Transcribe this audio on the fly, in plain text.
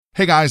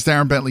Hey guys,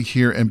 Darren Bentley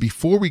here, and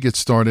before we get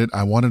started,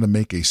 I wanted to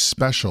make a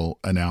special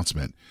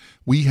announcement.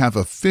 We have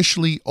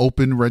officially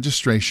opened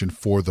registration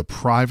for the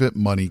Private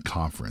Money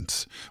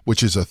Conference,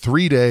 which is a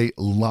 3-day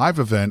live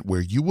event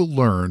where you will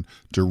learn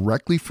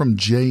directly from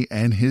Jay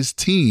and his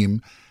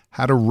team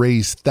how to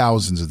raise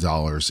thousands of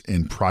dollars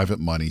in private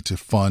money to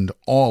fund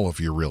all of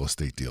your real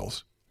estate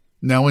deals.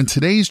 Now, in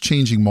today's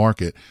changing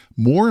market,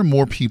 more and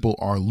more people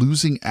are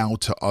losing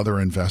out to other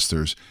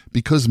investors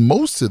because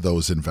most of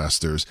those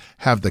investors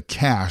have the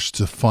cash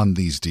to fund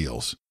these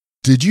deals.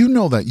 Did you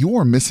know that you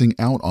are missing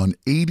out on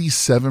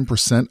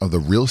 87% of the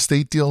real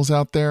estate deals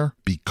out there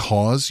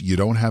because you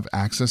don't have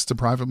access to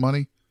private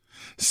money?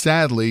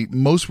 Sadly,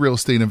 most real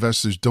estate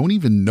investors don't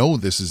even know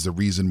this is the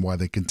reason why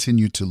they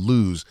continue to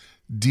lose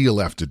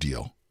deal after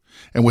deal.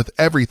 And with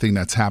everything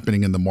that's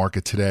happening in the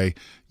market today,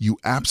 you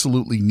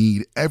absolutely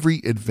need every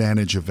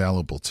advantage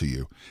available to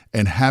you.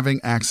 And having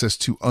access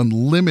to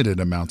unlimited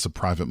amounts of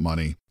private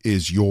money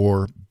is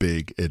your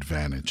big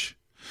advantage.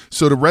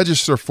 So to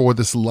register for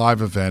this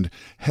live event,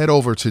 head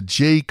over to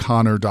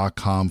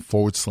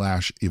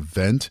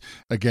jayconner.com/event.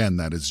 Again,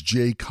 that is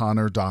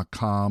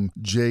jayconner.com,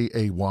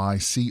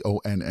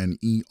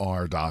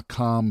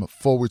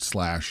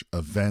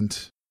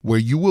 jayconner.com/event, where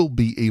you will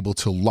be able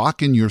to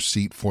lock in your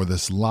seat for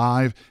this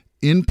live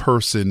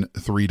in-person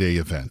 3-day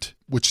event,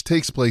 which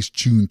takes place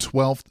June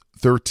 12th,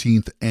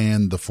 13th,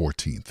 and the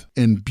 14th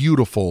in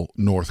beautiful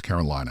North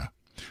Carolina.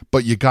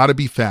 But you got to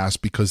be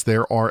fast because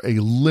there are a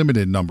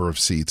limited number of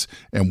seats,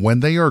 and when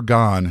they are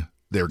gone,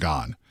 they're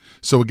gone.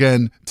 So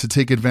again, to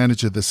take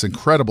advantage of this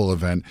incredible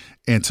event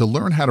and to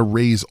learn how to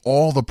raise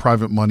all the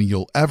private money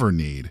you'll ever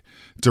need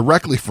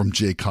directly from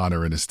Jay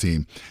Conner and his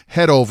team,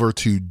 head over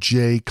to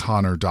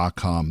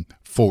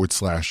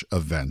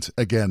jayconner.com/event.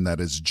 Again,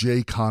 that is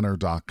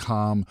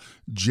jayconner.com,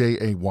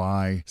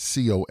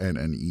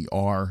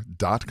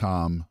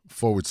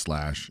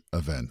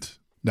 jayconner.com/event.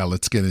 Now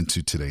let's get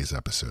into today's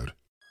episode.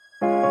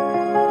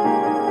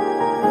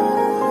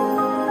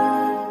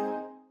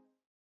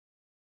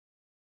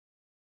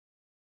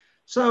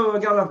 So I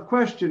got a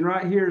question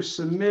right here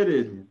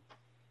submitted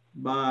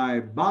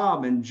by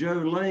Bob and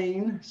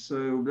Jolene.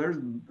 So there's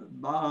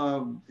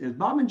Bob. Is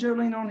Bob and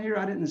Jolene on here?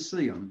 I didn't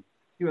see them.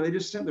 Anyway, they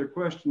just sent their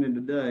question in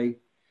today.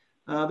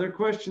 Their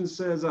question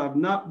says, I've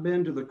not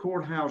been to the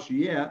courthouse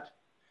yet.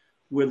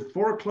 With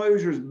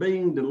foreclosures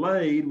being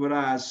delayed, would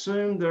I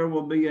assume there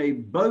will be a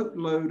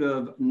boatload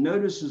of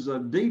notices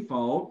of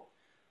default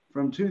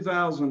from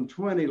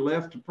 2020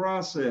 left to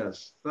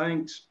process?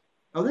 Thanks.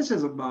 Oh, this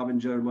isn't Bob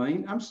and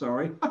Jolene. I'm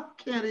sorry. I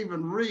can't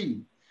even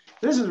read.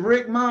 This is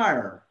Rick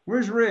Meyer.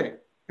 Where's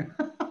Rick?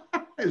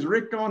 Is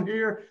Rick on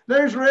here?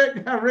 There's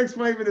Rick. Rick's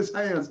waving his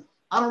hands.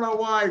 I don't know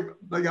why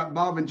they got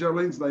Bob and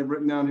Jolene's name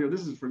written down here.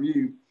 This is from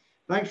you.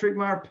 Thanks, Rick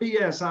Meyer.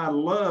 P.S. I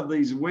love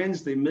these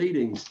Wednesday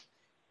meetings.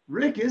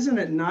 Rick, isn't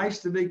it nice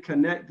to be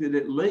connected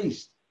at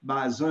least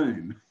by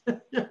Zoom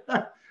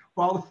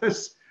while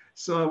this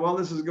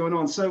is going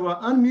on? So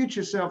unmute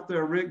yourself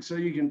there, Rick, so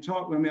you can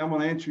talk with me. I'm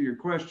going to answer your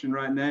question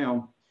right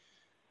now.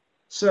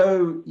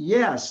 So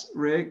yes,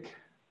 Rick,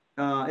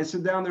 it's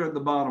down there at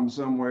the bottom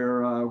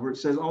somewhere where it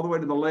says all the way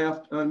to the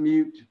left,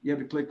 unmute. You have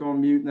to click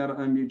on mute and that'll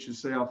unmute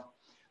yourself.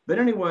 But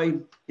anyway,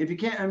 if you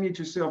can't unmute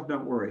yourself,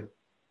 don't worry.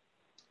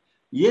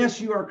 Yes,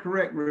 you are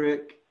correct,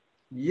 Rick.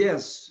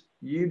 Yes,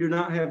 you do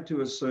not have to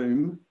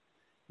assume.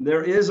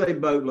 There is a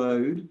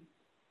boatload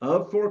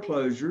of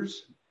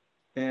foreclosures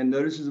and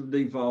notices of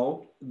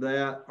default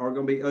that are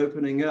going to be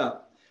opening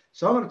up.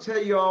 So I'm going to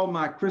tell you all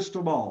my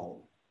crystal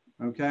ball,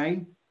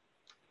 okay?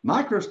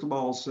 My crystal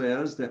ball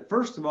says that,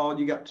 first of all,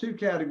 you got 2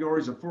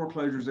 categories of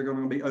foreclosures that are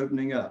going to be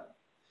opening up.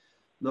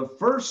 The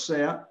first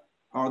set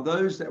are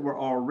those that were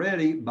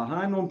already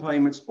behind on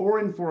payments or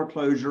in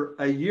foreclosure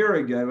a year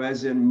ago,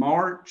 as in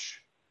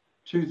March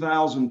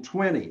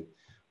 2020.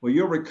 Well,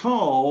 you'll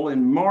recall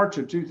in March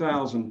of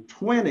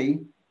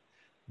 2020,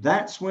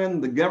 that's when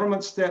the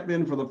government stepped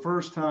in for the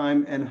first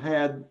time and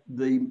had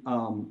the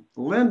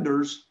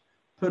lenders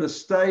put a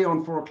stay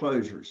on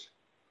foreclosures.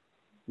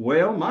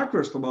 Well, my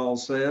crystal ball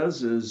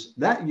says is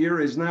that year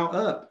is now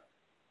up,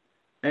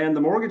 and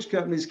the mortgage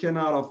companies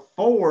cannot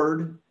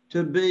afford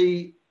to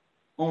be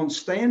on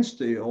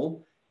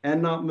standstill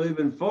and not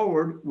moving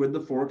forward with the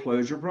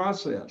foreclosure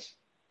process.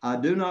 I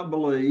do not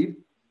believe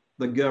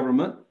the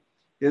government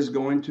is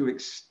going to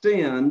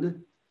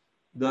extend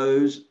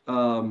those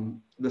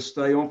the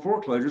stay on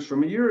foreclosures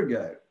from a year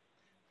ago.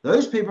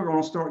 Those people are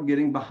going to start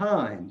getting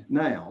behind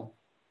now.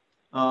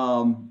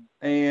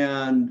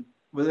 And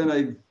within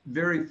a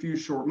very few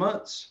short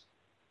months,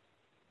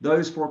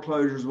 those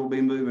foreclosures will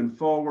be moving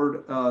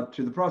forward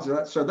to the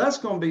process. So that's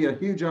going to be a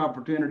huge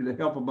opportunity to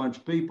help a bunch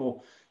of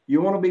people. You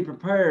want to be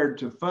prepared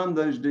to fund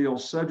those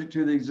deals subject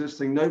to the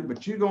existing note,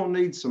 but you're going to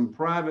need some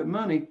private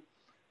money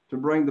to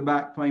bring the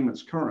back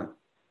payments current.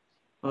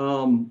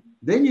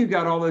 Then you've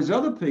got all those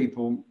other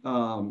people,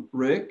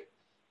 Rick,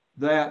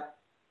 that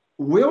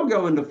will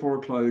go into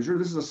foreclosure.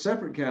 This is a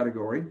separate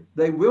category.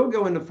 They will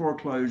go into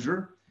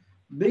foreclosure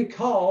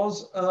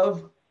because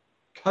of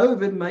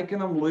COVID making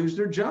them lose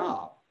their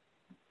job.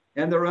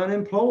 and they're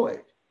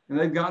unemployed and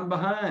they've gotten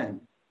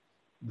behind.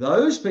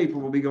 Those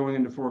people will be going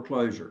into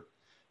foreclosure.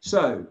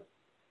 So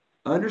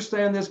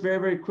understand this very,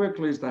 very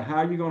quickly as to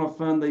how you're going to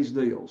fund these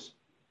deals.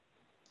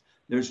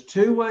 There's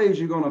two ways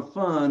you're going to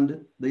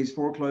fund these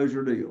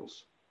foreclosure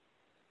deals.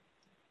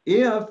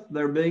 If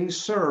they're being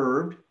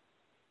served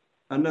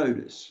a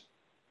notice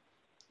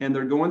and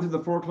they're going through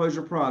the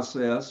foreclosure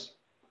process,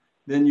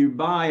 then you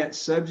buy it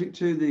subject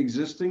to the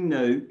existing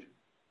note,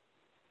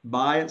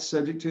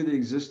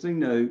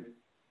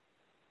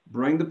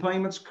 bring the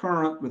payments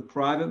current with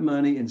private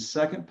money in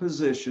second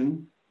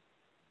position,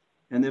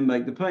 and then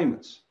make the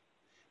payments.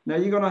 Now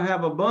you're going to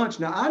have a bunch.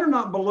 Now, I do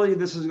not believe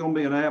this is going to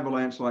be an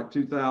avalanche like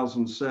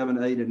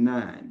 2007, 8, and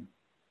 9.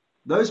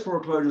 Those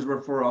foreclosures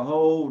were for a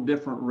whole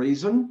different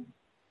reason,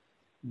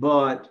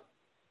 but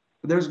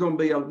there's going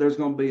to be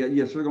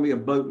a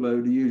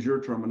boatload, to use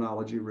your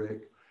terminology,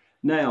 Rick.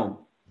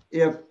 Now,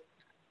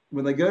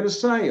 when they go to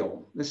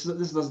sale, this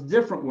is a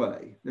different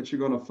way that you're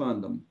going to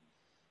fund them.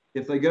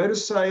 If they go to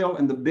sale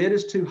and the bid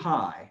is too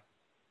high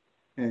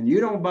and you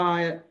don't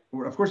buy it,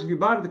 or of course, if you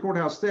buy it at the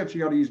courthouse steps,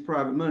 you got to use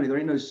private money. There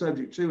ain't no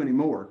subject to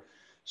anymore.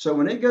 So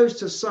when it goes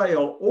to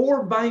sale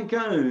or bank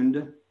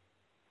owned,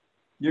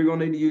 you're going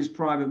to need to use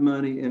private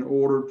money in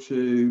order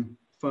to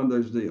fund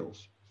those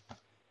deals.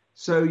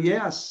 So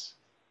yes,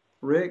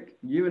 Rick,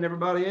 you and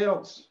everybody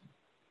else,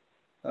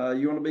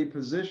 you want to be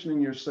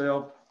positioning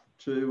yourself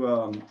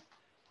to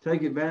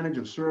take advantage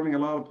of serving a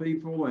lot of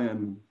people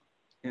and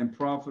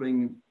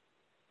profiting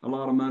a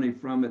lot of money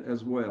from it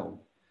as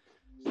well.